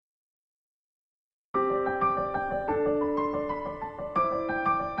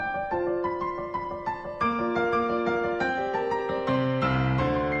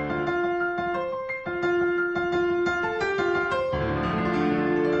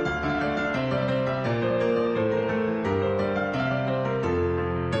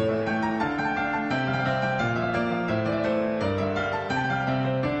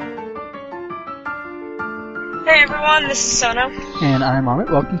Hi everyone, this is Sono. And I'm Amit.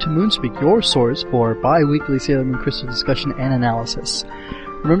 Welcome to Moonspeak, your source for bi-weekly Sailor Moon Crystal discussion and analysis.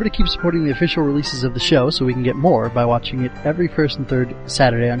 Remember to keep supporting the official releases of the show so we can get more by watching it every first and third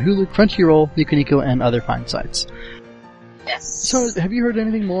Saturday on Hulu, Crunchyroll, Nico Nico, and other fine sites. Yes. So, have you heard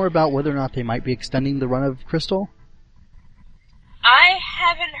anything more about whether or not they might be extending the run of Crystal? I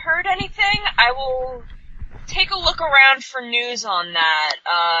haven't heard anything. I will take a look around for news on that,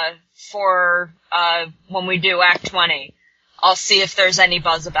 for when we do Act 20. I'll see if there's any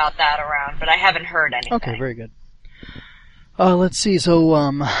buzz about that around, but I haven't heard anything. Okay, very good. Let's see,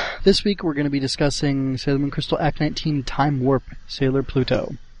 so, this week we're going to be discussing Sailor Moon Crystal Act 19 Time Warp, Sailor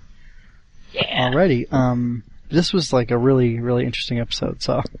Pluto. Yeah. Alrighty, this was like a really, really interesting episode,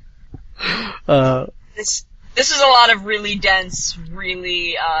 so, This is a lot of really dense,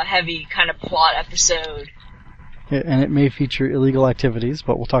 really, heavy kind of plot episode. and it may feature illegal activities,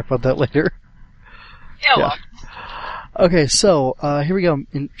 but we'll talk about that later. Yeah, well. Okay, so, here we go,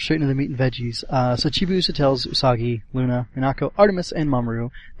 straight into the meat and veggies. So Chibiusa tells Usagi, Luna, Minako, Artemis, and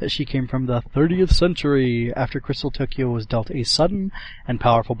Mamoru that she came from the 30th century after Crystal Tokyo was dealt a sudden and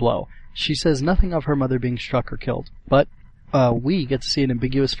powerful blow. She says nothing of her mother being struck or killed, but, we get to see an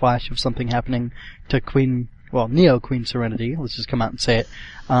ambiguous flash of something happening to Neo Queen Serenity, let's just come out and say it,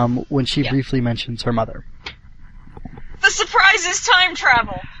 when she briefly mentions her mother. The surprise is time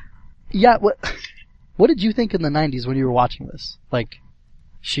travel! Yeah, what did you think in the 90s when you were watching this? Like,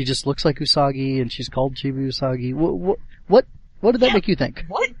 she just looks like Usagi, and she's called Chibi Usagi. What did that make you think?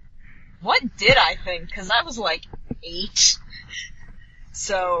 What did I think? Because I was like 8.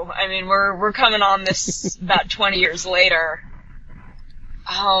 So, I mean, we're coming on this about 20 years later.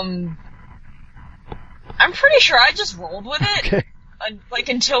 I'm pretty sure I just rolled with it. Okay.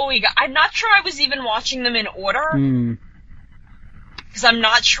 Until I'm not sure I was even watching them in order. Because I'm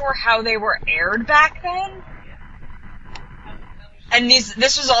not sure how they were aired back then. And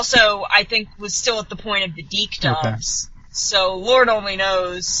this was also, I think, was still at the point of the Deke dubs. Okay. So, Lord only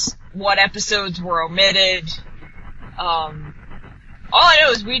knows what episodes were omitted. All I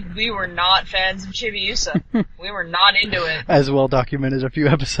know is we were not fans of Chibiusa. We were not into it. As well documented a few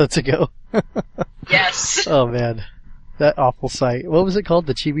episodes ago. Yes. Oh man. That awful site. What was it called?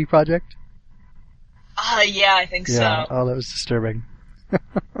 The Chibi Project? Yeah, I think so. Oh, that was disturbing.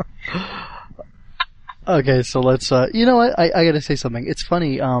 Okay, so let's, you know what? I gotta say something. It's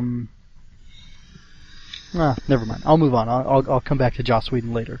funny, never mind. I'll move on. I'll come back to Joss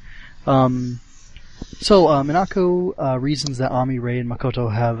Whedon later. Minako, reasons that Ami, Rei, and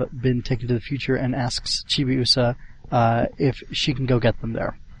Makoto have been taken to the future and asks Chibiusa, if she can go get them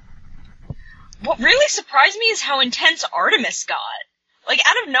there. What really surprised me is how intense Artemis got. Like,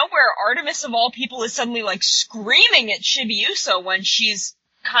 out of nowhere, Artemis of all people is suddenly, like, screaming at Chibiusa when she's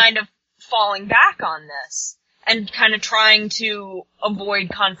kind of falling back on this. And kind of trying to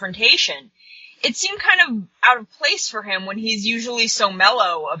avoid confrontation. It seemed kind of out of place for him when he's usually so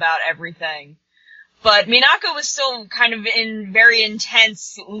mellow about everything. But Minako was still kind of in very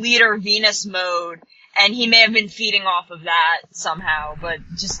intense leader Venus mode, and he may have been feeding off of that somehow, but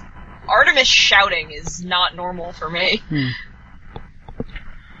just Artemis shouting is not normal for me.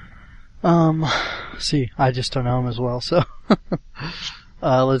 See, I just don't know him as well, so.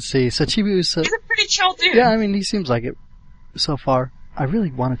 Let's see. So Chibiusa. He's a pretty chill dude. Yeah, I mean, he seems like it so far. I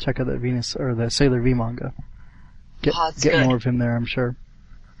really want to check out that Venus, or the Sailor V manga. Get more of him there, I'm sure.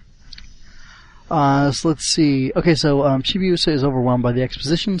 So let's see. Okay, so, Chibiusa is overwhelmed by the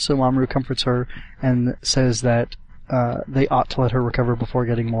exposition, so Mamoru comforts her and says that, they ought to let her recover before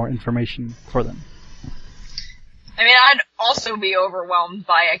getting more information for them. I mean, I'd also be overwhelmed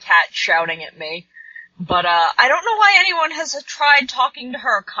by a cat shouting at me. But, I don't know why anyone has tried talking to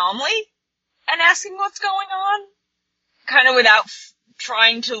her calmly and asking what's going on. Kind of without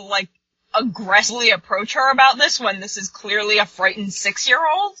trying to, like, aggressively approach her about this when this is clearly a frightened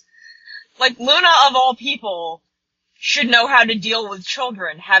 6-year-old. Like, Luna, of all people, should know how to deal with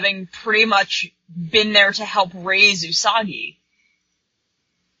children, having pretty much been there to help raise Usagi.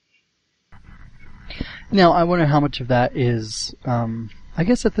 Now, I wonder how much of that is, I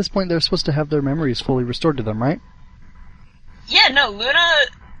guess at this point they're supposed to have their memories fully restored to them, right? Yeah, no, Luna,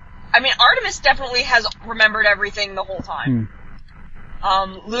 I mean, Artemis definitely has remembered everything the whole time.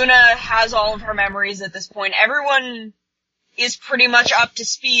 Luna has all of her memories at this point. Everyone is pretty much up to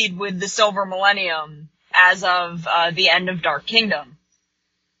speed with the Silver Millennium as of, the end of Dark Kingdom.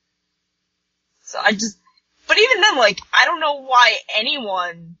 So but even then, like, I don't know why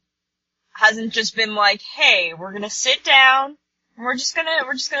anyone hasn't just been like, hey, we're gonna sit down, and we're just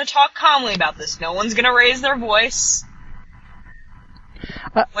gonna talk calmly about this. No one's gonna raise their voice.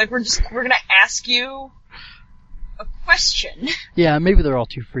 Like, we're gonna ask you question. Yeah, maybe they're all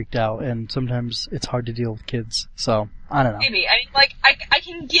too freaked out, and sometimes it's hard to deal with kids. So I don't know. Maybe. I mean, like, I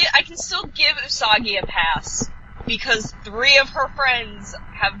can still give Usagi a pass because 3 of her friends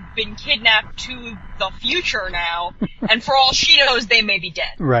have been kidnapped to the future now, and for all she knows, they may be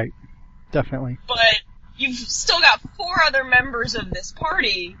dead. Right. Definitely. But you've still got 4 other members of this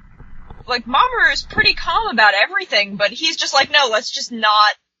party. Like, Mamoru is pretty calm about everything, but he's just like, no, let's just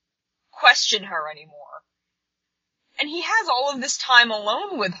not question her anymore. And he has all of this time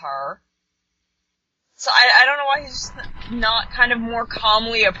alone with her. So I don't know why he's not kind of more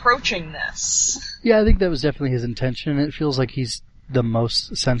calmly approaching this. Yeah, I think that was definitely his intention. It feels like he's the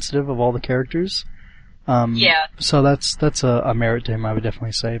most sensitive of all the characters. Yeah. So that's a merit to him, I would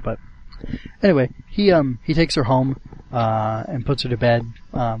definitely say. But anyway, he takes her home and puts her to bed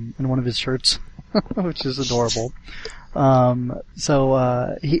in one of his shirts, which is adorable.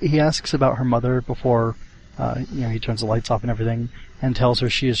 So he asks about her mother before he turns the lights off and everything, and tells her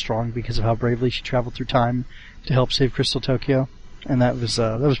she is strong because of how bravely she traveled through time to help save Crystal Tokyo, and that was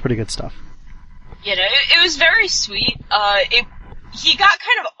pretty good stuff. You know, it was very sweet. He got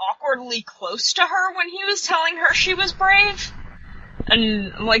kind of awkwardly close to her when he was telling her she was brave,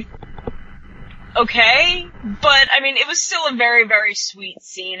 and I'm like, okay, but I mean, it was still a very, very sweet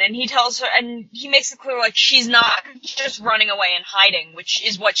scene, and he tells her, and he makes it clear, like, she's not just running away and hiding, which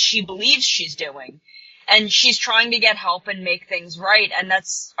is what she believes she's doing. And she's trying to get help and make things right, and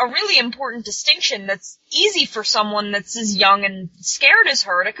that's a really important distinction that's easy for someone that's as young and scared as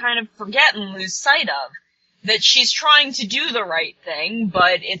her to kind of forget and lose sight of. That she's trying to do the right thing,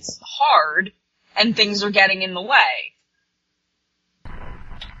 but it's hard, and things are getting in the way.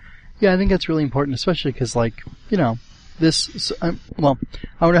 Yeah, I think that's really important, especially because, this, I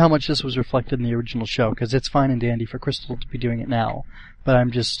wonder how much this was reflected in the original show, because it's fine and dandy for Crystal to be doing it now. But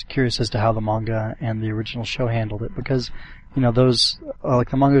I'm just curious as to how the manga and the original show handled it, because, those,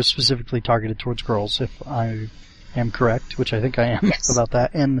 the manga is specifically targeted towards girls, if I am correct, which I think I am. Yes. About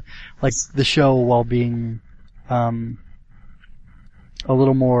that. And, the show, while being, a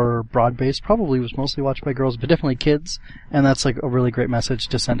little more broad-based, probably was mostly watched by girls, but definitely kids, and that's, a really great message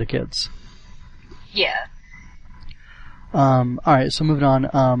to send to kids. Yeah. Alright, so moving on.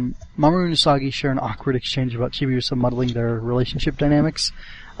 Mamoru and Usagi share an awkward exchange about Chibiusa muddling their relationship dynamics,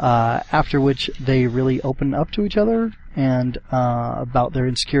 after which they really open up to each other, and, about their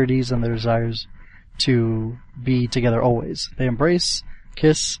insecurities and their desires to be together always. They embrace,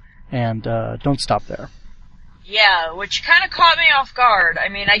 kiss, and, don't stop there. Yeah, which kind of caught me off guard. I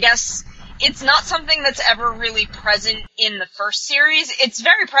mean, I guess it's not something that's ever really present in the first series. It's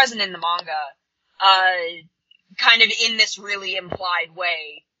very present in the manga. Kind of in this really implied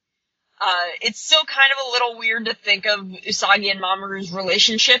way. It's still kind of a little weird to think of Usagi and Mamoru's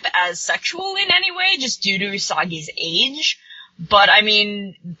relationship as sexual in any way, just due to Usagi's age. But I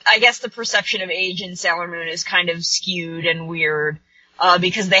mean, I guess the perception of age in Sailor Moon is kind of skewed and weird,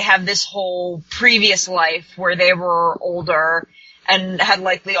 because they have this whole previous life where they were older and had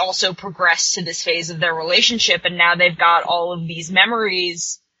likely also progressed to this phase of their relationship, and now they've got all of these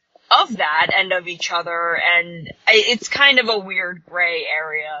memories of that and of each other, and it's kind of a weird gray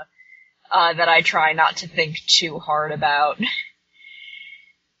area that I try not to think too hard about.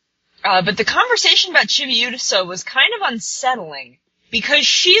 But the conversation about Chibiusa was kind of unsettling, because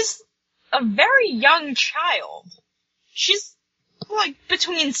she's a very young child. She's,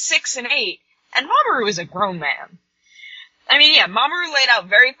 between 6 and 8, and Mamoru is a grown man. I mean, yeah, Mamoru laid out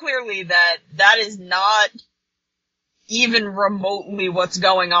very clearly that that is not even remotely what's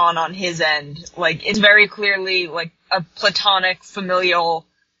going on his end. It's very clearly, a platonic, familial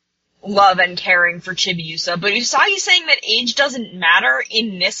love and caring for Chibiusa. But Usagi saying that age doesn't matter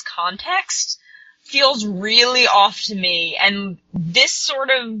in this context feels really off to me, and this sort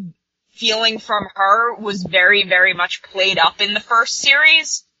of feeling from her was very, very much played up in the first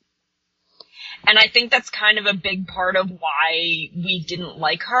series. And I think that's kind of a big part of why we didn't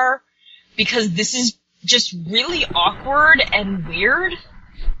like her, because this is just really awkward and weird.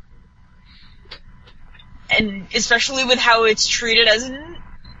 And especially with how it's treated as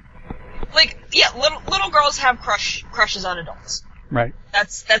little girls have crushes on adults. Right.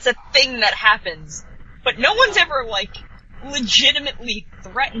 That's a thing that happens. But no one's ever, legitimately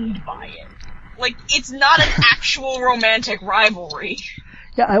threatened by it. It's not an actual romantic rivalry.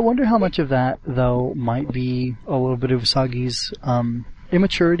 Yeah, I wonder how much of that, though, might be a little bit of Usagi's,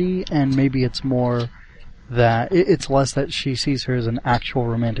 immaturity, and maybe it's more that it's less that she sees her as an actual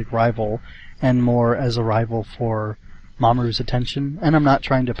romantic rival and more as a rival for Mamoru's attention. And I'm not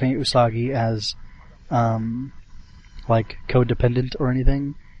trying to paint Usagi as codependent or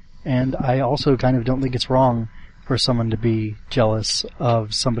anything. And I also kind of don't think it's wrong for someone to be jealous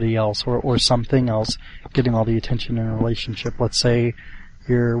of somebody else or something else getting all the attention in a relationship. Let's say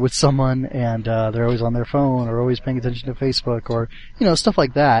you're with someone and they're always on their phone or always paying attention to Facebook or, stuff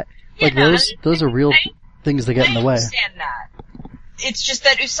like that. Like those are real things that get in the way. I understand that. It's just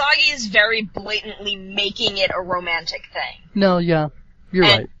that Usagi is very blatantly making it a romantic thing. No, yeah. You're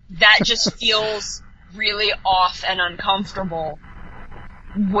right. That just feels really off and uncomfortable.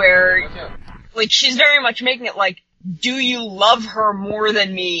 Where, like, she's very much making it like, do you love her more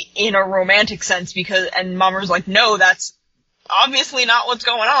than me in a romantic sense? And Mamoru's like, no, that's obviously not what's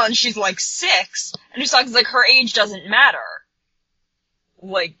going on. She's like 6. And Usagi's like, her age doesn't matter.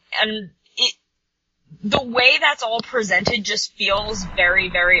 Like, and the way that's all presented just feels very,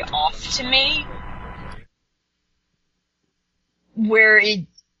 very off to me. Where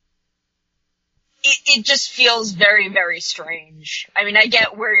it just feels very, very strange. I mean, I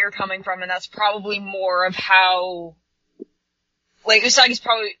get where you're coming from, and that's probably more of how, like, Usagi's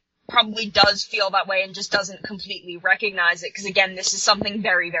probably does feel that way and just doesn't completely recognize it, because again, this is something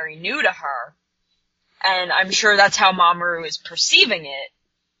very, very new to her. And I'm sure that's how Mamoru is perceiving it.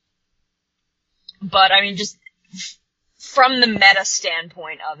 But, I mean, just from the meta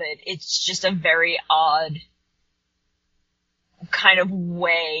standpoint of it, it's just a very odd kind of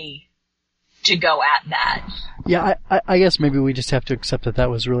way to go at that. Yeah, I guess maybe we just have to accept that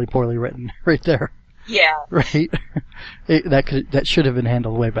was really poorly written right there. Yeah. Right? That should have been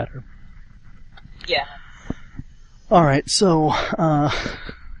handled way better. Yeah. Alright, so,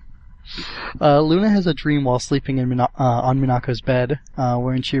 Luna has a dream while sleeping on Minako's bed,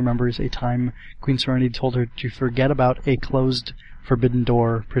 wherein she remembers a time Queen Serenity told her to forget about a closed, forbidden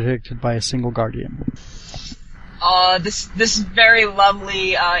door protected by a single guardian. This very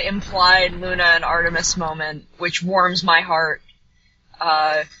lovely, implied Luna and Artemis moment, which warms my heart.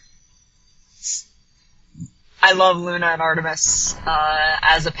 I love Luna and Artemis,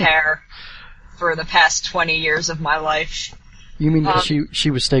 as a pair for the past 20 years of my life. You mean that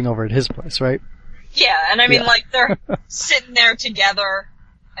she was staying over at his place, right? Yeah, and I mean, like, they're sitting there together,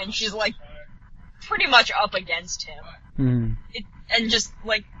 and she's, like, pretty much up against him. Mm. And just,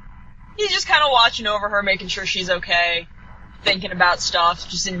 like, he's just kind of watching over her, making sure she's okay, thinking about stuff,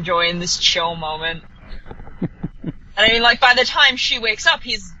 just enjoying this chill moment. And I mean, like, by the time she wakes up,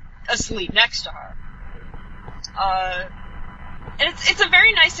 he's asleep next to her. And it's a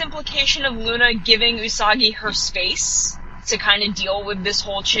very nice implication of Luna giving Usagi her space to kind of deal with this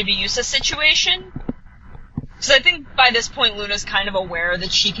whole Chibiusa situation. Because I think by this point Luna's kind of aware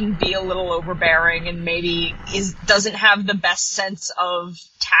that she can be a little overbearing and maybe doesn't have the best sense of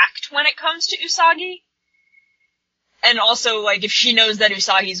tact when it comes to Usagi. And also, like, if she knows that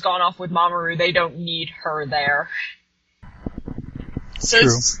Usagi's gone off with Mamoru, they don't need her there. So True.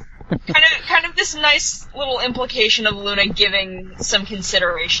 It's kind of this nice little implication of Luna giving some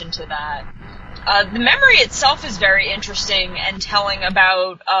consideration to that. The memory itself is very interesting and telling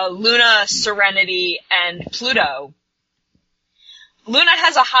about Luna, Serenity, and Pluto. Luna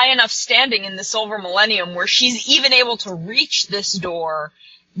has a high enough standing in the Silver Millennium where she's even able to reach this door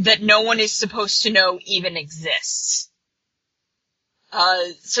that no one is supposed to know even exists.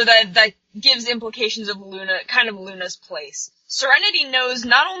 So that gives implications of Luna's place. Serenity knows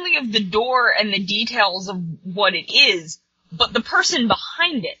not only of the door and the details of what it is, but the person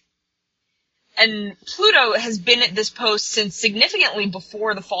behind it. And Pluto has been at this post since significantly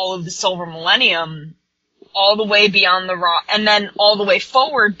before the fall of the Silver Millennium, all the way beyond and then all the way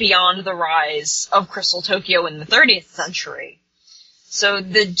forward beyond the rise of Crystal Tokyo in the 30th century. So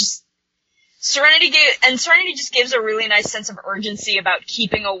Serenity just gives a really nice sense of urgency about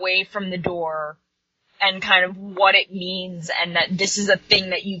keeping away from the door and kind of what it means, and that this is a thing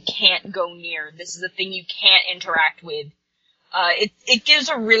that you can't go near. This is a thing you can't interact with. It gives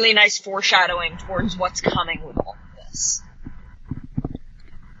a really nice foreshadowing towards what's coming with all of this.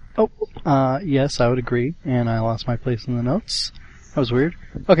 Yes, I would agree, and I lost my place in the notes. That was weird.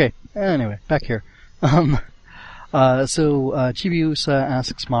 Okay, anyway, back here. So Chibiusa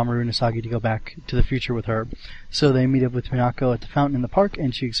asks Mamoru and Usagi to go back to the future with her. So they meet up with Minako at the fountain in the park,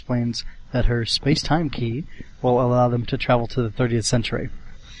 and she explains that her space-time key will allow them to travel to the 30th century.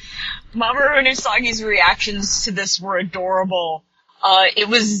 Mamoru and Usagi's reactions to this were adorable. It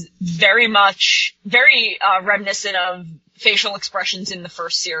was very reminiscent of facial expressions in the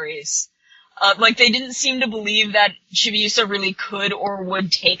first series. Like, they didn't seem to believe that Chibiusa really could or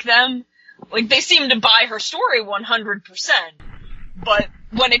would take them. Like, they seemed to buy her story 100%. But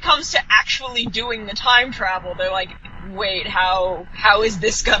when it comes to actually doing the time travel, they're like, wait, how is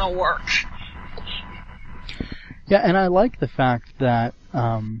this gonna work? Yeah, and I like the fact that,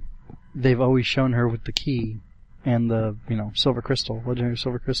 they've always shown her with the key and the, silver crystal, legendary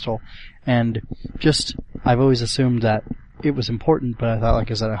silver crystal. And just, I've always assumed that it was important, but I thought,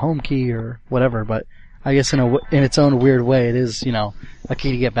 like, is that a home key or whatever? But I guess in its own weird way, it is, a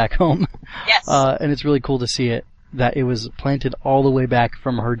key to get back home. Yes. And it's really cool to see it, that it was planted all the way back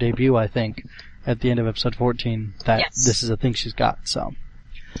from her debut, I think, at the end of episode 14, that this is a thing she's got, so.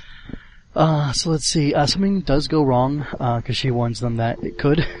 So let's see, something does go wrong, cause she warns them that it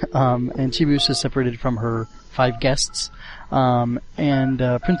could, and Chibiusa is separated from her 5 guests, and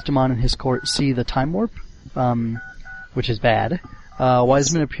Prince Damon and his court see the time warp, which is bad.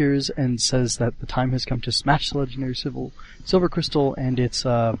 Wiseman appears and says that the time has come to smash the legendary silver crystal and its,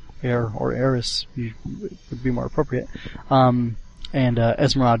 heir or heiress would be more appropriate, and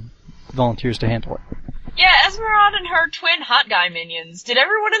Esmeralda volunteers to handle it. Yeah, Esmeralda and her twin hot guy minions. Did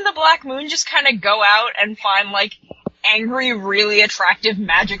everyone in the Black Moon just kind of go out and find, like, angry, really attractive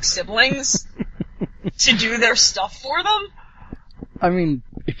magic siblings to do their stuff for them? I mean,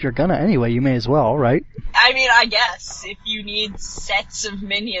 if you're gonna anyway, you may as well, right? I mean, I guess. If you need sets of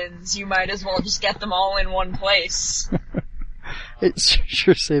minions, you might as well just get them all in one place. It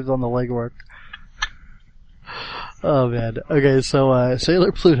sure saves on the legwork. Oh man. Okay, so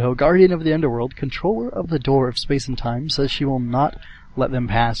Sailor Pluto, guardian of the underworld, controller of the door of space and time, says she will not let them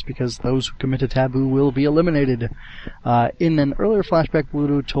pass because those who commit a taboo will be eliminated. In an earlier flashback,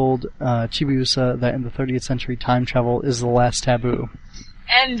 Pluto told Chibiusa that in the 30th century time travel is the last taboo.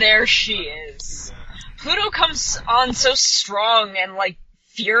 And there she is. Pluto comes on so strong and, like,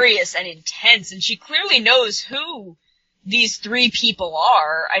 furious and intense, and she clearly knows who these 3 people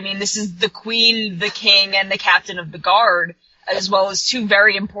are. I mean, this is the Queen, the King, and the Captain of the Guard, as well as 2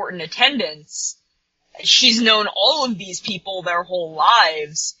 very important attendants. She's known all of these people their whole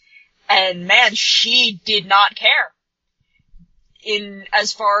lives, and man, she did not care.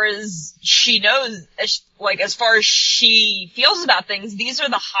 As far as she knows, as far as she feels about things, these are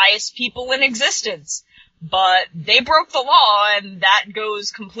the highest people in existence. But they broke the law, and that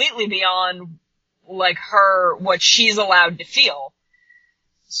goes completely beyond, like, what she's allowed to feel.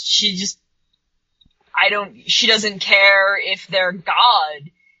 She doesn't care if they're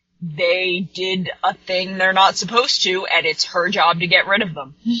God. They did a thing they're not supposed to, and it's her job to get rid of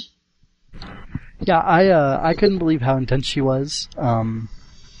them. Yeah, I couldn't believe how intense she was.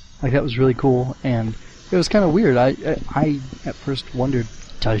 Like, that was really cool, and it was kind of weird. I at first wondered,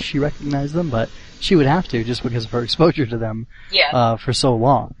 does she recognize them? But she would have to, just because of her exposure to them. Yeah. For so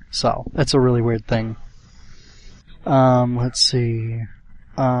long. So, that's a really weird thing. Let's see.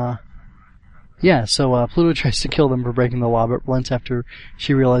 Pluto tries to kill them for breaking the law, but relents after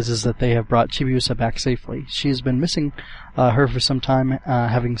she realizes that they have brought Chibiusa back safely. She's been missing her for some time,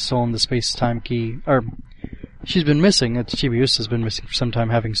 having stolen the space-time key, she's been missing, Chibiusa's been missing for some time,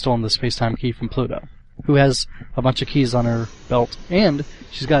 having stolen the space-time key from Pluto, who has a bunch of keys on her belt, and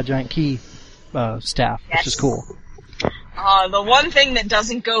she's got a giant key staff, which is cool. The one thing that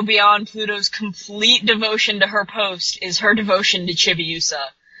doesn't go beyond Pluto's complete devotion to her post is her devotion to Chibiusa.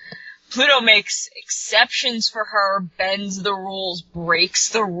 Pluto makes exceptions for her, bends the rules, breaks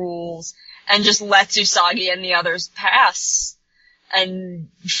the rules, and just lets Usagi and the others pass. And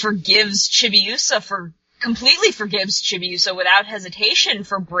completely forgives Chibiusa without hesitation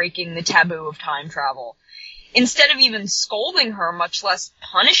for breaking the taboo of time travel. Instead of even scolding her, much less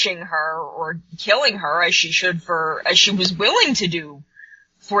punishing her or killing her as she was willing to do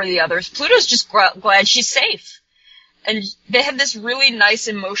for the others, Pluto's just glad she's safe. And they have this really nice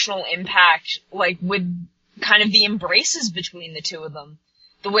emotional impact, like, with kind of the embraces between the 2 of them.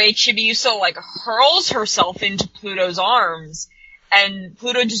 The way Chibiusa, like, hurls herself into Pluto's arms, and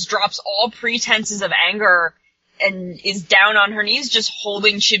Pluto just drops all pretenses of anger and is down on her knees just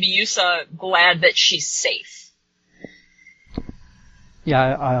holding Chibiusa, glad that she's safe.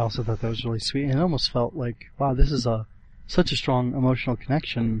 Yeah, I also thought that was really sweet, and it almost felt like, wow, this is such a strong emotional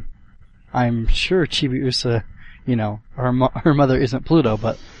connection. I'm sure Chibiusa, her mother isn't Pluto,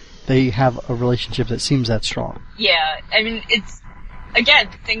 but they have a relationship that seems that strong. Yeah, I mean,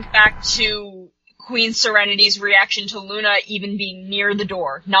 think back to Queen Serenity's reaction to Luna even being near the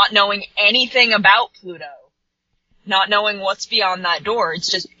door, not knowing anything about Pluto, not knowing what's beyond that door. It's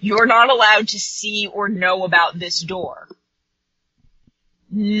just, you're not allowed to see or know about this door.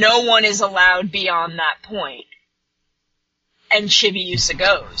 No one is allowed beyond that point. And Chibiusa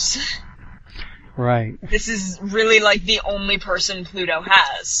goes. Right. This is really like the only person Pluto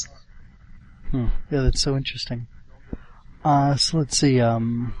has. Yeah, that's so interesting. So let's see,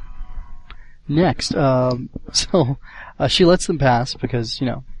 next, she lets them pass because,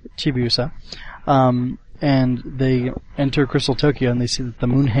 Chibiusa. and they enter Crystal Tokyo, and they see that the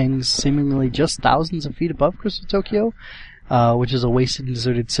moon hangs seemingly just thousands of feet above Crystal Tokyo, which is a wasted and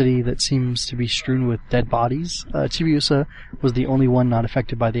deserted city that seems to be strewn with dead bodies. Chibiusa was the only one not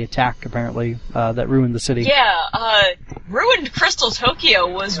affected by the attack, apparently, that ruined the city. Yeah, ruined Crystal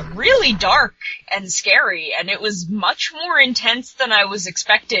Tokyo was really dark and scary, and it was much more intense than I was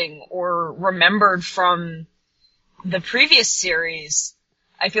expecting or remembered from the previous series.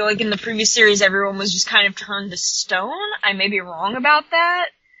 I feel like in the previous series everyone was just kind of turned to stone. I may be wrong about that,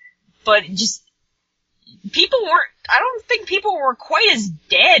 but just I don't think people were quite as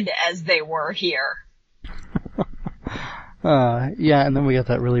dead as they were here. Yeah, and then we got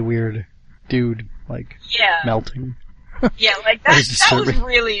that really weird dude, melting. Yeah, that was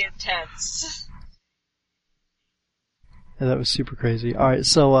really intense. Yeah, that was super crazy. Alright,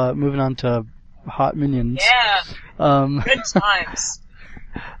 so, moving on to Hot Minions. Yeah. Good times.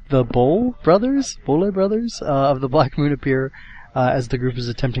 The Bole brothers of the Black Moon appear as the group is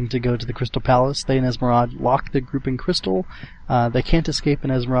attempting to go to the Crystal Palace. They and Esmeralda lock the group in Crystal. They can't escape,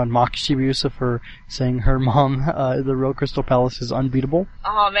 and Esmeralda mocks Chibiusa for saying her mom, the real Crystal Palace, is unbeatable.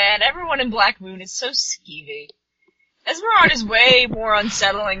 Oh man, everyone in Black Moon is so skeevy. Esmeralda is way more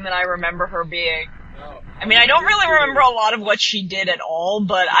unsettling than I remember her being. I mean, I don't really remember a lot of what she did at all,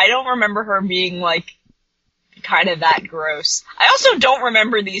 but I don't remember her being, kind of that gross. I also don't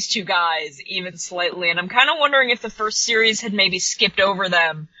remember these two guys, even slightly, and I'm kind of wondering if the first series had maybe skipped over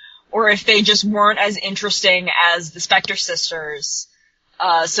them, or if they just weren't as interesting as the Spectre sisters,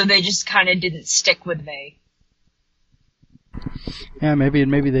 so they just kind of didn't stick with me. Yeah,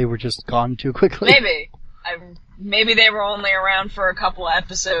 maybe they were just gone too quickly. Maybe they were only around for a couple of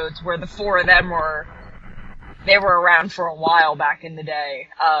episodes, where the four of them were around for a while back in the day,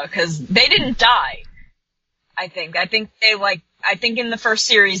 'cause they didn't die. I think in the first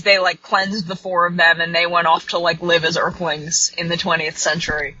series they cleansed the four of them and they went off to live as Earthlings in the 20th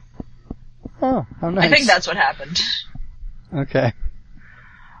century. Oh, how nice. I think that's what happened. Okay.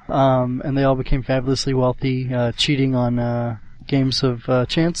 And they all became fabulously wealthy, cheating on, games of,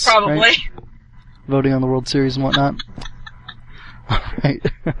 chance. Probably. Right? Voting on the World Series and whatnot. Alright.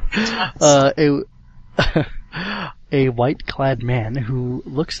 A white-clad man who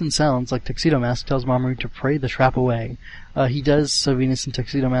looks and sounds like Tuxedo Mask tells Mamoru to pray the trap away. He does, so Venus and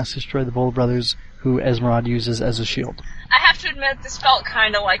Tuxedo Mask destroy the Bole brothers, who Esmeralda uses as a shield. I have to admit, this felt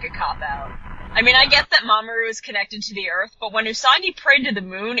kind of like a cop-out. I mean, I get that Mamoru is connected to the Earth, but when Usagi prayed to the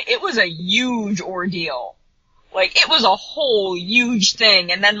moon, it was a huge ordeal. It was a whole huge thing,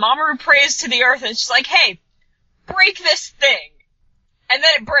 and then Mamoru prays to the Earth and it's just like, hey, break this thing! And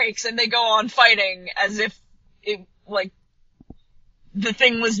then it breaks, and they go on fighting as if the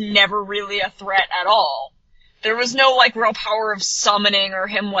thing was never really a threat at all. There was no, real power of summoning or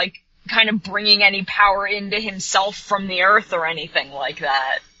him, kind of bringing any power into himself from the Earth or anything like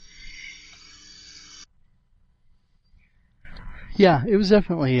that. Yeah, it was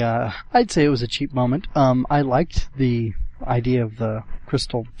definitely, I'd say it was a cheap moment. I liked the idea of the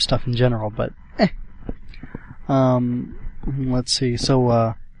crystal stuff in general, but, let's see,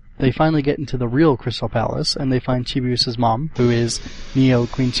 so, they finally get into the real Crystal Palace, and they find Chibiusa's mom, who is Neo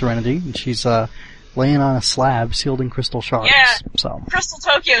Queen Serenity, and she's, laying on a slab sealed in crystal shards. Yeah, so. Crystal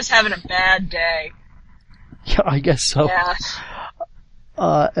Tokyo's having a bad day. Yeah, I guess so. Yeah.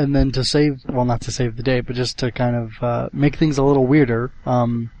 And then not to save the day, but just to kind of, make things a little weirder,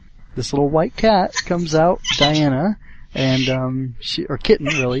 this little white cat comes out, Diana, and, or kitten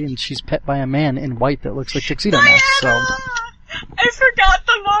really, and she's pet by a man in white that looks like Tuxedo Mask, so. I forgot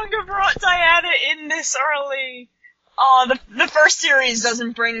the manga brought Diana in this early. Oh, the first series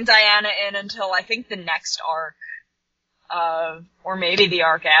doesn't bring Diana in until I think the next arc. Or maybe the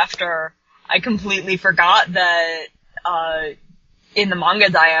arc after. I completely forgot that, in the manga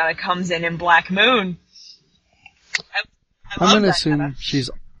Diana comes in Black Moon. I'm gonna assume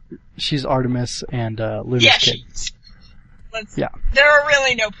she's Artemis and, Luna's kid. Yeah. There are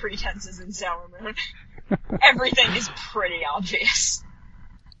really no pretenses in Sailor Moon. Everything is pretty obvious.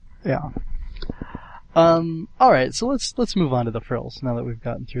 Yeah. Alright, so let's move on to the frills now that we've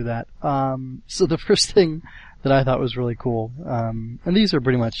gotten through that. So the first thing that I thought was really cool, and these are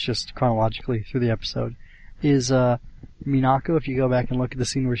pretty much just chronologically through the episode, is, Minako, if you go back and look at the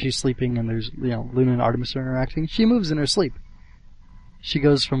scene where she's sleeping and there's, Luna and Artemis are interacting, she moves in her sleep. She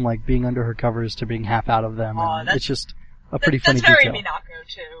goes from, being under her covers to being half out of them, and it's just a pretty funny detail. That's very Minako,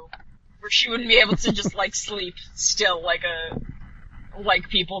 too. Where she wouldn't be able to just, sleep still like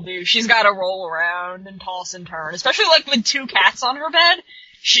people do. She's gotta roll around and toss and turn. Especially, with two cats on her bed.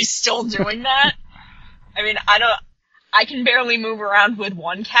 She's still doing that. I mean, I can barely move around with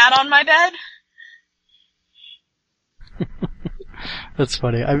one cat on my bed. That's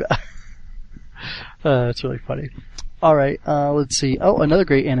funny. That's really funny. Alright, let's see. Oh, another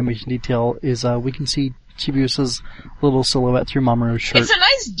great animation detail is we can see Chibiusa's little silhouette through Mamoru's shirt. It's a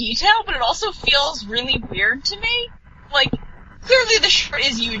nice detail, but it also feels really weird to me. Like, clearly the shirt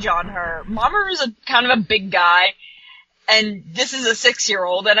is huge on her. Mamoru's kind of a big guy, and this is a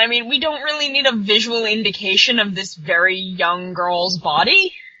 6-year-old, and I mean, we don't really need a visual indication of this very young girl's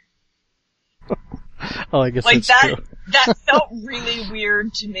body. Oh, I guess like that's true. That felt really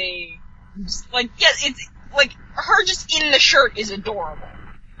weird to me. Just, like, yeah, it's, like, her just in the shirt is adorable.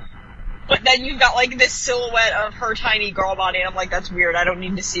 But then you've got, like, this silhouette of her tiny girl body, and I'm like, that's weird, I don't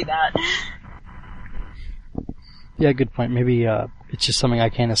need to see that. Yeah, good point. Maybe, it's just something I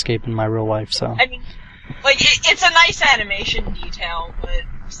can't escape in my real life, so. I mean, like, it's a nice animation detail, but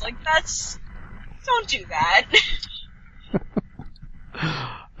it's like, don't do that.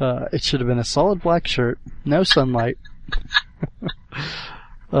 It should have been a solid black shirt, no sunlight.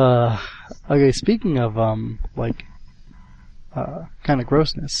 Okay, speaking of, kind of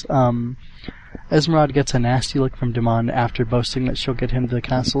grossness, Esmeralda gets a nasty look from Demon after boasting that she'll get him the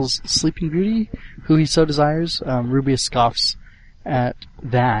castle's Sleeping Beauty, who he so desires. Rubius scoffs at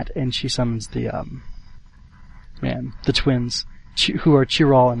that, and she summons the twins, who are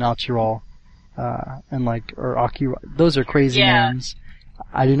Chiral and Alchiral, or Akira. Those are crazy names.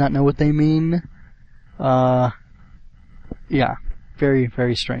 I do not know what they mean. Yeah. Very,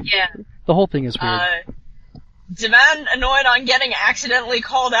 very strange. Yeah. The whole thing is weird. Demand annoyed on getting accidentally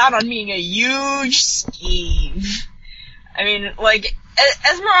called out on being a huge skeeve. I mean, like,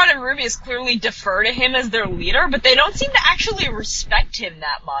 Esmeralda and Rubius clearly defer to him as their leader, but they don't seem to actually respect him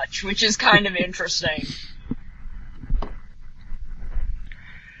that much, which is kind of interesting.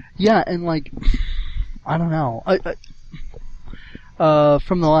 Yeah, and like, I don't know.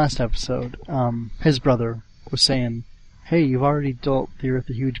 From the last episode, his brother was saying, hey, you've already dealt the Earth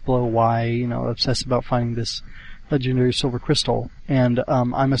a huge blow, why, obsess about finding this legendary silver crystal? And,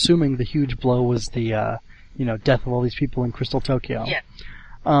 I'm assuming the huge blow was the, death of all these people in Crystal Tokyo. Yeah.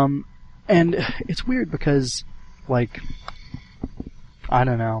 And it's weird because, like, I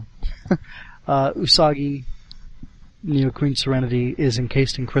don't know. Usagi, Queen Serenity, is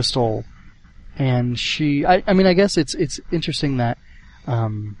encased in crystal, and I guess it's interesting that,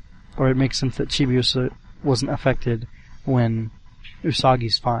 or it makes sense that Chibiusa wasn't affected when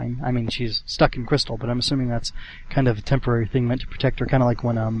Usagi's fine. I mean, she's stuck in crystal, but I'm assuming that's kind of a temporary thing meant to protect her, kind of like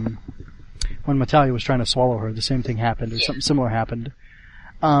when Matalia was trying to swallow her, the same thing happened, or something similar happened.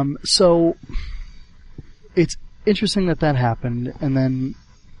 So, it's interesting that happened, and then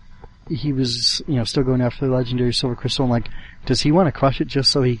he was, still going after the legendary silver crystal, and like, does he want to crush it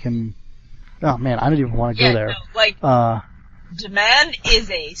just so he can... Oh man, I don't even want to go there. Demand is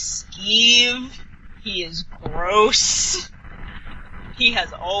a skeeve. He is gross. He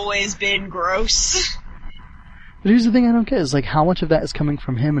has always been gross. But here's the thing I don't get, is like, how much of that is coming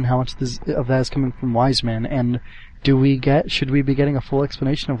from him and how much of that is coming from Wiseman, and should we be getting a full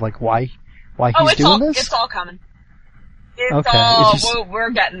explanation of like why he's doing this? It's all coming. We're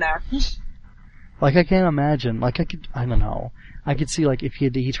getting there. Like, I can't imagine, I don't know. I could see, like, if he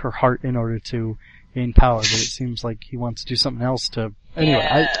had to eat her heart in order to gain power, but it seems like he wants to do something else to...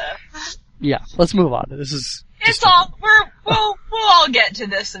 Anyway, let's move on. This is... We'll all get to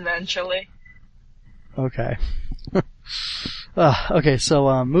this eventually. Okay. Okay,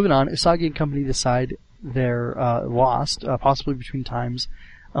 so, moving on. Usagi and company decide they're, lost, possibly between times.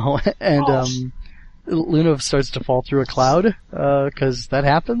 Luna starts to fall through a cloud, cause that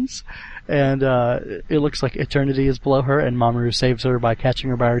happens. And, it looks like eternity is below her, and Mamoru saves her by catching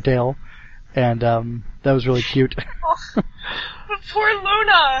her by her tail. And, that was really cute. But poor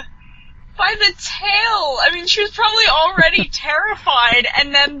Luna! By the tail! I mean, she was probably already terrified,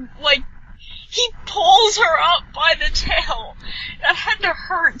 and then, like, he pulls her up by the tail. That had to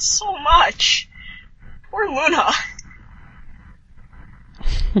hurt so much. Poor Luna.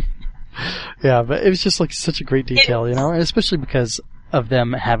 Yeah, but it was just like such a great detail, and especially because of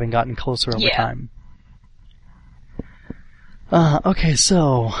them having gotten closer over time. Okay,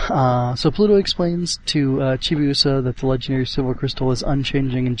 so Pluto explains to Chibiusa that the legendary silver crystal is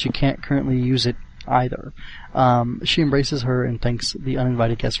unchanging and she can't currently use it either. She embraces her and thanks the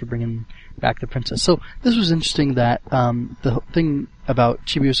uninvited guest for bringing back the princess. So this was interesting that the thing about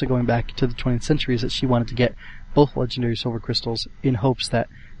Chibiusa going back to the 20th century is that she wanted to get both legendary silver crystals in hopes that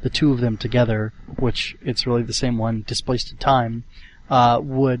the two of them together, which it's really the same one displaced in time,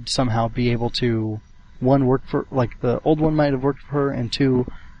 would somehow be able to, one, work for, like the old one might have worked for her, and two,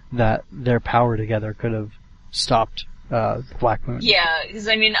 that their power together could have stopped Black Moon. Yeah, because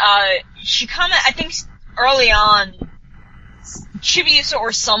I mean, she I think early on, Chibiusa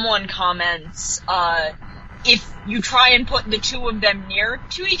or someone comments, if you try and put the two of them near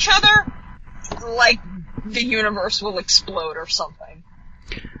to each other, like, the universe will explode or something.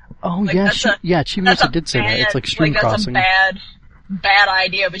 Oh, like, yeah, Chibiusa did say that. It's like stream crossing. That's a bad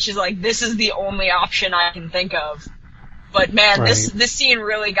idea, but she's like, this is the only option I can think of. But man, right. this scene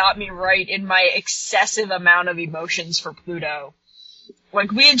really got me right in my excessive amount of emotions for Pluto.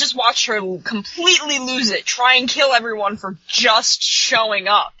 Like, we had just watched her completely lose it, try and kill everyone for just showing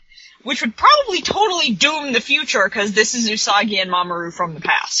up. Which would probably totally doom the future, because this is Usagi and Mamoru from the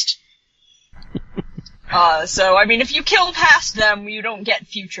past. So, I mean, if you kill past them, you don't get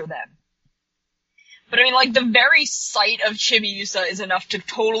future them. But I mean, like, the very sight of Chibiusa is enough to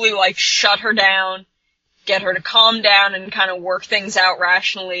totally, like, shut her down, get her to calm down and kind of work things out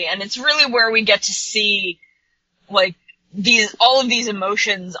rationally, and it's really where we get to see, like, all of these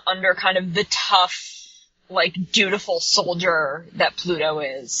emotions under kind of the tough, like, dutiful soldier that Pluto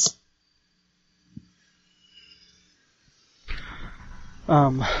is.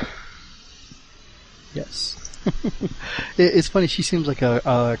 Yes. It's funny, she seems like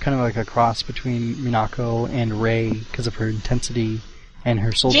a kind of like a cross between Minako and Rei because of her intensity and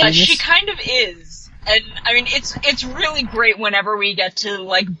her soldierliness. Yeah, she kind of is. And, I mean, it's really great whenever we get to,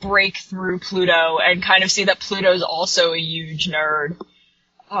 like, break through Pluto and kind of see that Pluto's also a huge nerd.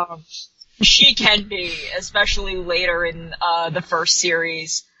 She can be, especially later in, the first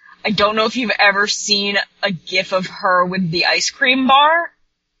series. I don't know if you've ever seen a gif of her with the ice cream bar.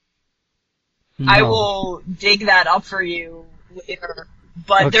 No. I will dig that up for you later.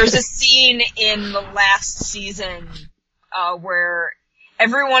 But okay. There's a scene in the last season, where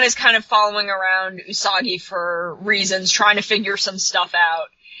everyone is kind of following around Usagi for reasons, trying to figure some stuff out.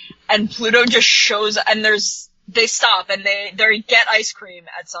 And Pluto just shows, and they stop and they get ice cream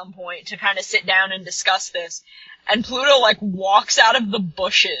at some point to kind of sit down and discuss this. And Pluto, like, walks out of the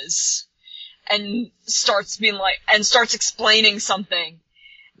bushes and starts explaining something.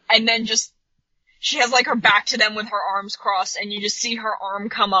 And then she has, like, her back to them with her arms crossed, and you just see her arm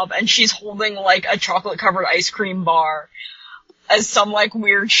come up, and she's holding, like, a chocolate-covered ice cream bar as some, like,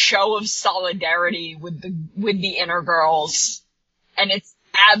 weird show of solidarity with the inner girls. And it's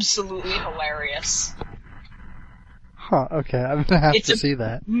absolutely hilarious. Huh, okay, I'm gonna have to see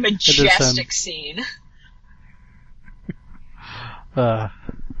that. It's a majestic scene.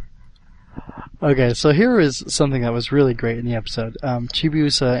 Okay, so here is something that was really great in the episode.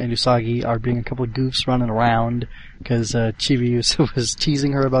 Chibiusa and Usagi are being a couple of goofs running around because Chibiusa was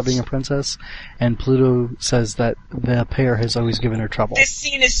teasing her about being a princess, and Pluto says that the pair has always given her trouble. This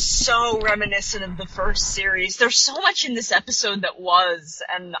scene is so reminiscent of the first series. There's so much in this episode that was,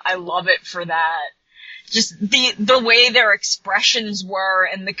 and I love it for that. Just the way their expressions were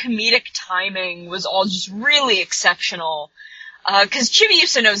and the comedic timing was all just really exceptional. 'Cause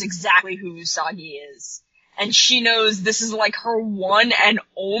Chibiusa knows exactly who Usagi is. And she knows this is like her one and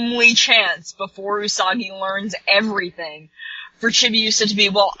only chance before Usagi learns everything for Chibiusa to be,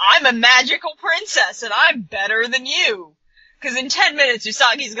 well, I'm a magical princess and I'm better than you. 'Cause in 10 minutes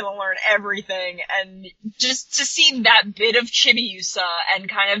Usagi's gonna learn everything, and just to see that bit of Chibiusa and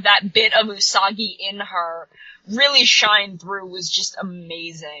kind of that bit of Usagi in her really shine through was just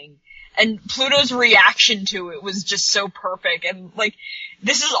amazing. And Pluto's reaction to it was just so perfect, and, like,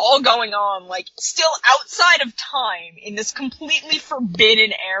 this is all going on, like, still outside of time, in this completely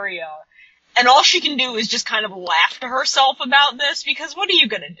forbidden area, and all she can do is just kind of laugh to herself about this, because what are you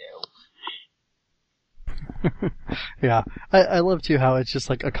gonna do? Yeah. I love, too, how it's just,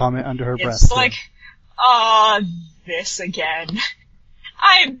 like, a comment under her breath. It's like, this again.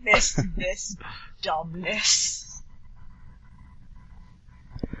 I missed this dumbness.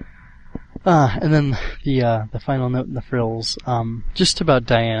 And then the final note in the frills, just about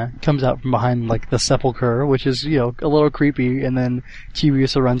Diana, comes out from behind, like, the sepulcher, which is, you know, a little creepy, and then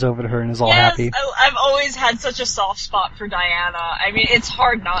Chibiusa runs over to her and is all happy. I've always had such a soft spot for Diana. I mean, it's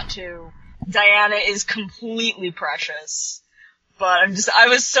hard not to. Diana is completely precious. But I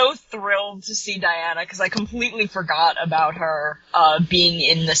was so thrilled to see Diana, because I completely forgot about her, being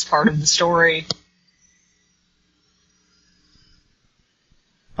in this part of the story.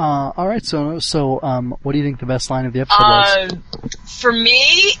 Alright, so, what do you think the best line of the episode was? For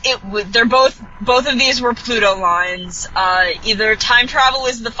me, both of these were Pluto lines. Either time travel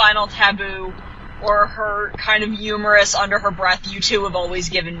is the final taboo, or her kind of humorous under her breath, you two have always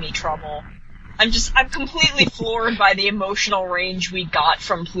given me trouble. I'm completely floored by the emotional range we got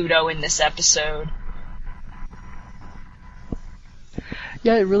from Pluto in this episode.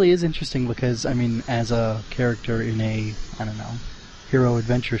 Yeah, it really is interesting because, I mean, as a character in a, I don't know, hero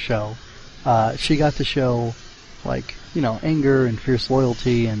adventure show, she got to show like, anger and fierce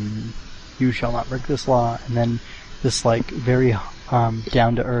loyalty and you shall not break this law, and then this, like, very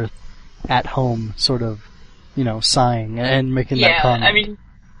down-to-earth, at-home sort of, sighing and making that comment. I mean,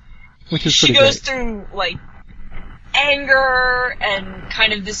 which is she pretty goes great. through, like, anger and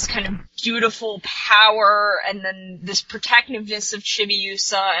kind of this kind of beautiful power, and then this protectiveness of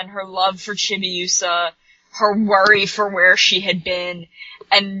Chibiusa and her love for Chibiusa, her worry for where she had been,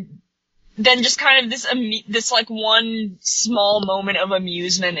 and then just kind of this like one small moment of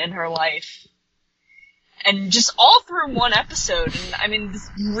amusement in her life. And just all through one episode. And I mean,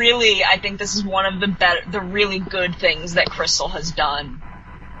 I think this is one of the really good things that Crystal has done.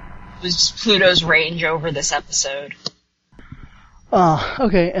 Was just Pluto's range over this episode.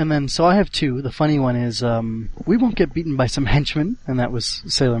 Okay, and then, so I have two. The funny one is, we won't get beaten by some henchmen, and that was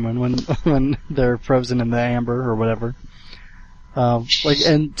Sailor Moon when they're frozen in the amber or whatever.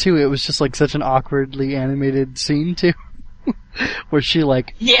 And two, it was just like such an awkwardly animated scene too. Where she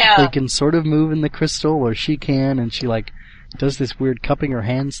they can sort of move in the crystal, or she can, and she does this weird cupping her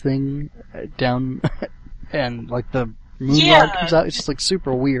hands thing down, and the moon rod comes out. It's just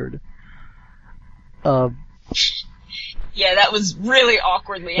super weird. Yeah, that was really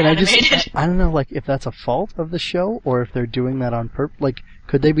awkwardly animated. I don't know, if that's a fault of the show, or if they're doing that on purpose.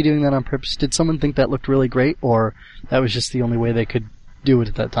 Could they be doing that on purpose? Did someone think that looked really great, or that was just the only way they could do it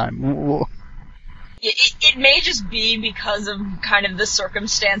at that time? It may just be because of kind of the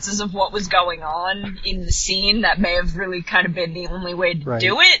circumstances of what was going on in the scene that may have really kind of been the only way to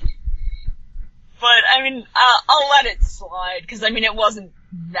do it. But, I mean, I'll let it slide, because, I mean, it wasn't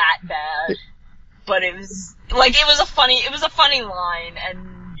that bad. But it was, it was a funny line,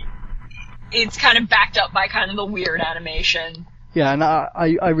 and it's kind of backed up by kind of the weird animation. Yeah, and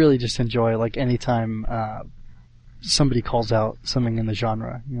I really just enjoy, anytime, somebody calls out something in the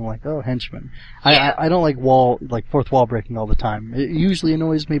genre, oh, henchman. Yeah. I don't like fourth wall breaking all the time. It usually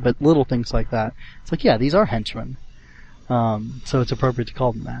annoys me, but little things like that. It's these are henchmen. So it's appropriate to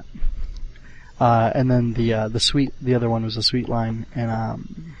call them that. And then the other one was a sweet line, and,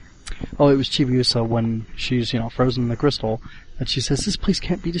 it was Chibiusa when she's, frozen in the crystal, and she says, "This place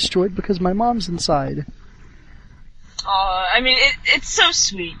can't be destroyed because my mom's inside." I mean, it's so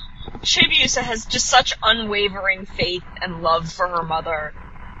sweet. Chibiusa has just such unwavering faith and love for her mother.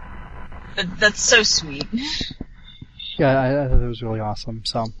 That's so sweet. Yeah, I thought it was really awesome.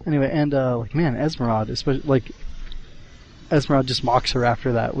 So, anyway, and, Esmeralda, especially, Esmeralda just mocks her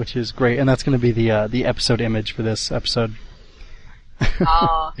after that, which is great, and that's gonna be the episode image for this episode.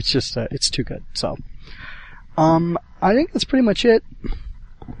 It's just, it's too good, so. I think that's pretty much it.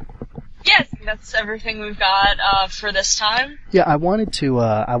 Yes, that's everything we've got, for this time. Yeah, I wanted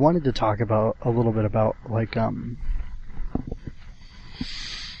to talk about, a little bit about,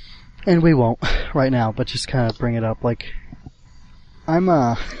 and we won't right now, but just kind of bring it up,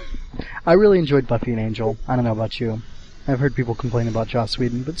 I really enjoyed Buffy and Angel. I don't know about you. I've heard people complain about Joss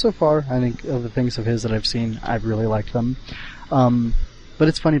Whedon, but so far, I think of the things of his that I've seen, I've really liked them. But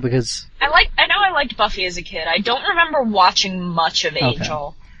it's funny because I know I liked Buffy as a kid. I don't remember watching much of Angel.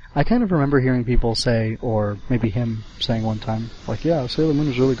 Okay. I kind of remember hearing people say, or maybe him saying one time, yeah, Sailor Moon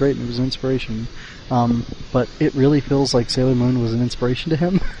was really great and it was an inspiration. But it really feels like Sailor Moon was an inspiration to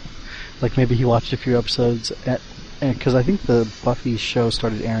him. Maybe he watched a few episodes because I think the Buffy show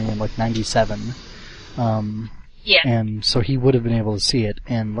started airing in 97. Yeah. And so he would have been able to see it,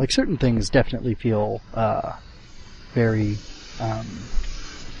 and certain things definitely feel very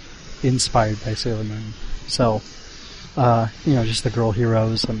inspired by Sailor Moon. So, just the girl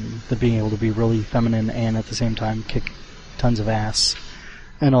heroes and the being able to be really feminine and at the same time kick tons of ass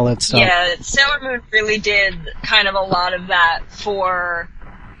and all that stuff. Yeah, Sailor Moon really did kind of a lot of that for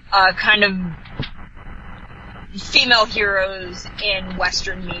kind of female heroes in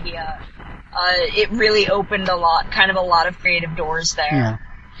Western media. It really opened a lot of creative doors there. Yeah.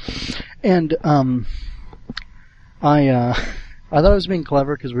 And, I thought I was being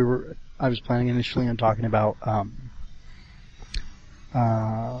clever because I was planning initially on talking about,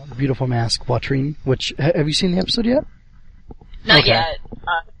 Beautiful Mask Quatrine, which, have you seen the episode yet? Not yet.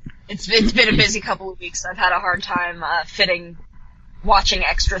 It's been a busy couple of weeks. I've had a hard time, fitting watching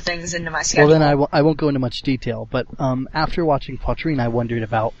extra things into my schedule. Well, then I won't go into much detail, but, after watching Quatrine, I wondered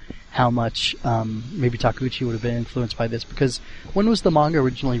about how much, maybe Takeuchi would have been influenced by this, because when was the manga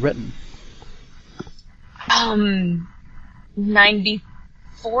originally written?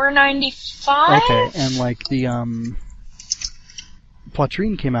 94, 95? Okay, and the,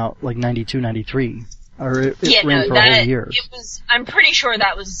 Quatrine came out 92, 93. Or it ran for a whole year. I'm pretty sure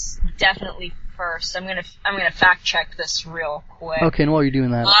that was definitely first. I'm gonna fact check this real quick. Okay, and while you're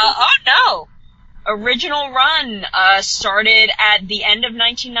doing that. No! original run started at the end of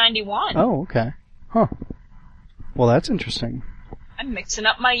 1991. Oh, okay. Huh. Well, that's interesting. I'm mixing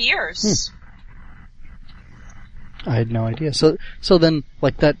up my years. I had no idea. So then,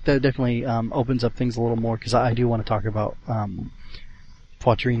 like, that definitely opens up things a little more, because I do want to talk about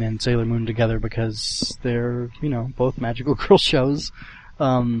Poitrine and Sailor Moon together, because they're, both magical girl shows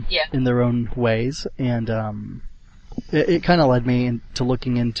in their own ways, and it kind of led me into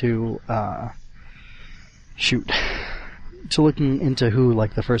looking into looking into who,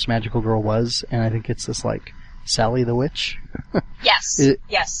 like, the first magical girl was, and I think it's this, like, Sally the Witch.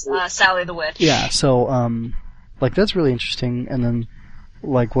 Yes, Sally the Witch. Yeah, so, like, that's really interesting, and then,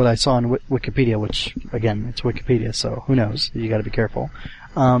 like, what I saw on Wikipedia, which, again, it's Wikipedia, so who knows, you gotta be careful.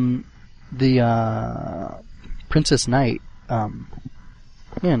 The Princess Knight,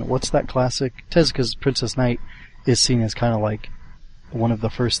 man, what's that classic? Tezuka's Princess Knight is seen as kind of like one of the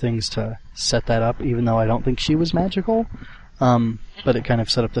first things to set that up, even though I don't think she was magical. But it kind of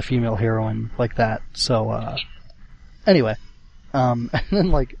set up the female heroine like that. So, anyway. And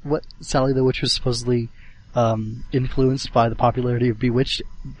then, like, what Sally the Witch was supposedly influenced by the popularity of Bewitched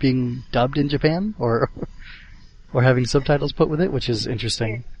being dubbed in Japan, or having subtitles put with it, which is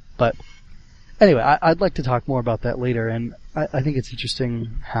interesting. But anyway, I'd like to talk more about that later, and I think it's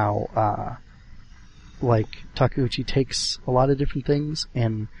interesting how like, Takeuchi takes a lot of different things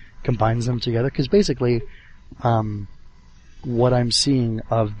and combines them together, because basically what I'm seeing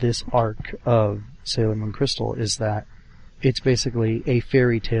of this arc of Sailor Moon Crystal is that it's basically a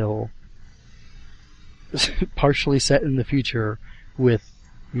fairy tale partially set in the future with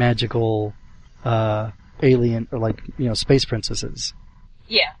magical alien, or, like, space princesses.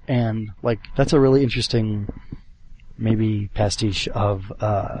 Yeah. And, like, that's a really interesting, maybe, pastiche of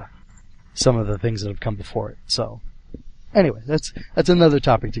some of the things that have come before it. So, anyway, that's another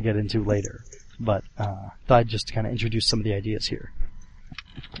topic to get into later. But thought I'd just kind of introduce some of the ideas here.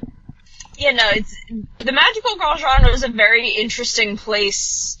 Yeah, no, the magical girl genre is a very interesting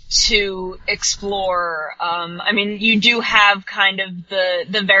place to explore. I mean, you do have kind of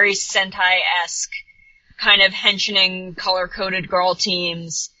the very Sentai-esque kind of henching, color-coded girl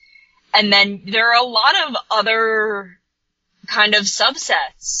teams, and then there are a lot of other kind of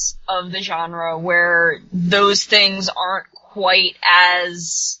subsets of the genre where those things aren't quite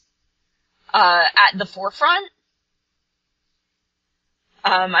as at the forefront.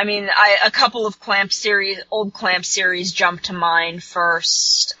 I mean, a couple of old Clamp series jump to mind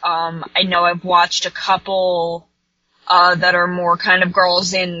first. I know I've watched a couple that are more kind of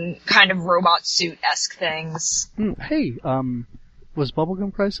girls in kind of robot suit-esque things. Hey, was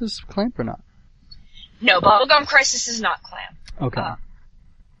Bubblegum Crisis Clamp or not? No, Bubblegum Crisis is not Clamp. Okay.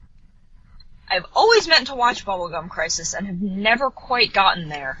 I've always meant to watch Bubblegum Crisis and have never quite gotten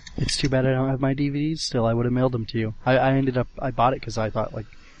there. It's too bad I don't have my DVDs still. I would have mailed them to you. I bought it because I thought, like,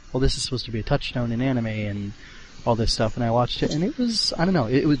 well, this is supposed to be a touchstone in anime and all this stuff, and I watched it, and it was, I don't know,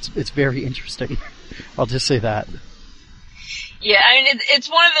 it's very interesting. I'll just say that. Yeah, I mean, it's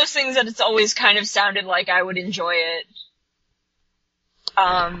one of those things that it's always kind of sounded like I would enjoy it.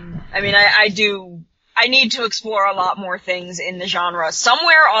 I mean, I need to explore a lot more things in the genre.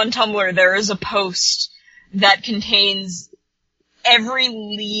 Somewhere on Tumblr there is a post that contains every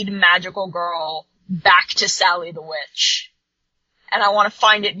lead magical girl back to Sally the Witch. And I want to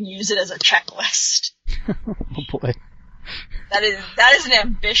find it and use it as a checklist. Oh boy. That is an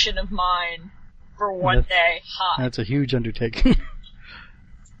ambition of mine for one day. That's a huge undertaking.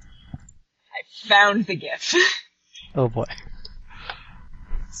 I found the GIF. Oh boy.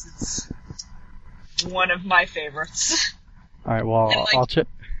 It's one of my favorites. Alright, well, And, like, I'll check.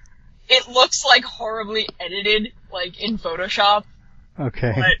 It looks like horribly edited, like in Photoshop,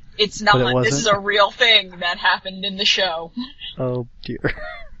 Okay. but it's not. But it This is wasn't? a real thing that happened in the show. Oh dear.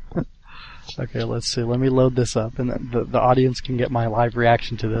 Okay, let's see. Let me load this up, and the audience can get my live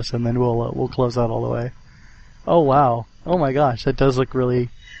reaction to this, and then we'll close out all the way. Oh wow! Oh my gosh, that does look really.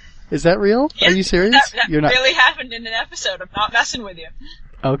 Is that real? Yeah, Are you serious? That You're not. really happened in an episode. I'm not messing with you.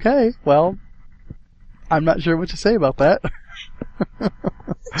 Okay, well, I'm not sure what to say about that.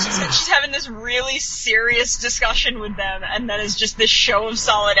 She's having this really serious discussion with them, and then as just this show of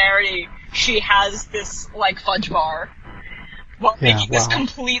solidarity, she has this, like, fudge bar. While making this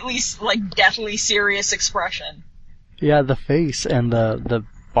completely, like, deathly serious expression. Yeah, the face and the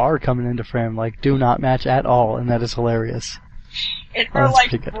bar coming into frame, like, do not match at all, and that is hilarious. In her, that's like,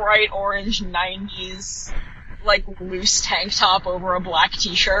 pretty good. bright orange 90s, like, loose tank top over a black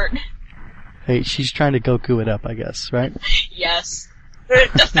t-shirt. Hey, she's trying to Goku it up, I guess, right? Yes.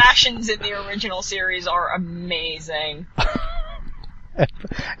 The fashions in the original series are amazing.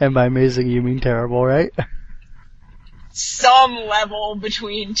 And by amazing, you mean terrible, right? Some level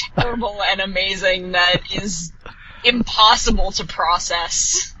between terrible and amazing that is impossible to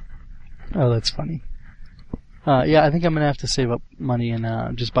process. Oh, that's funny. Yeah, I think I'm gonna have to save up money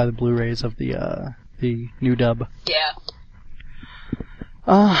and just buy the Blu-rays of the new dub. Yeah.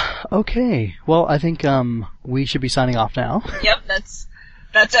 Okay. Well, I think we should be signing off now. Yep,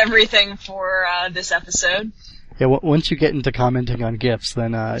 that's everything for this episode. Yeah, once you get into commenting on GIFs,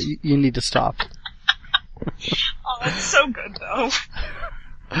 then you need to stop. Oh, it's so good though.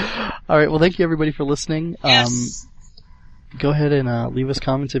 All right. Well, thank you everybody for listening. Yes. Go ahead and leave us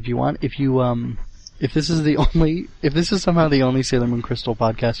comments if you want. If you if this is somehow the only Sailor Moon Crystal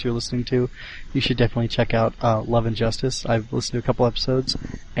podcast you're listening to, you should definitely check out Love and Justice. I've listened to a couple episodes,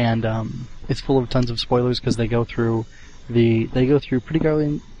 and it's full of tons of spoilers because they go through Pretty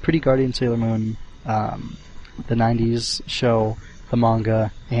Guardian Sailor Moon, the 90s show, the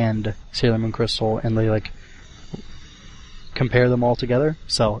manga, and Sailor Moon Crystal, and they compare them all together.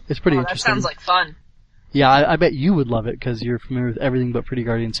 So it's pretty interesting. That sounds like fun. Yeah, I bet you would love it because you're familiar with everything but Pretty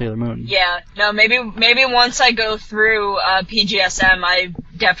Guardian Sailor Moon. Yeah, no, maybe once I go through PGSM, I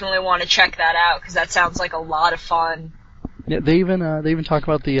definitely want to check that out because that sounds like a lot of fun. Yeah, they even talk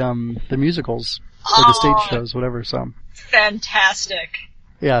about the musicals or the stage shows, whatever. So fantastic.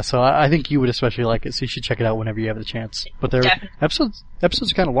 Yeah, so I think you would especially like it. So you should check it out whenever you have the chance. But their episodes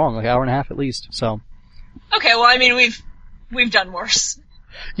are kind of long, like an hour and a half at least. So okay, well, I mean we've done worse.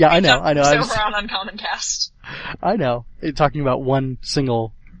 Yeah, I know. So we're on Uncommon Cast. I know. Talking about one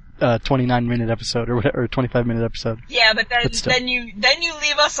single 29-minute episode or whatever, or 25-minute episode. Yeah, but then you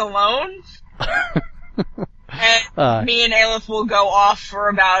leave us alone. And me and Aleph will go off for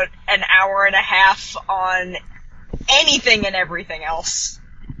about an hour and a half on anything and everything else.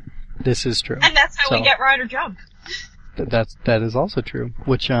 This is true. And that's how we get Ride or Jump. That is also true.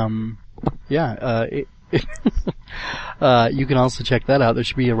 Which, you can also check that out. There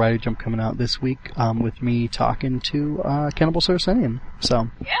should be a Ride or Jump coming out this week, with me talking to, Cannibal Saracenian. So.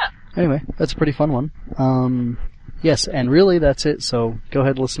 Yeah. Anyway, that's a pretty fun one. Yes, and really that's it. So go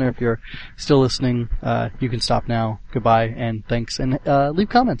ahead, listener, if you're still listening, you can stop now. Goodbye and thanks, and leave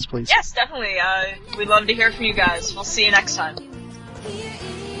comments, please. Yes, definitely. We'd love to hear from you guys. We'll see you next time.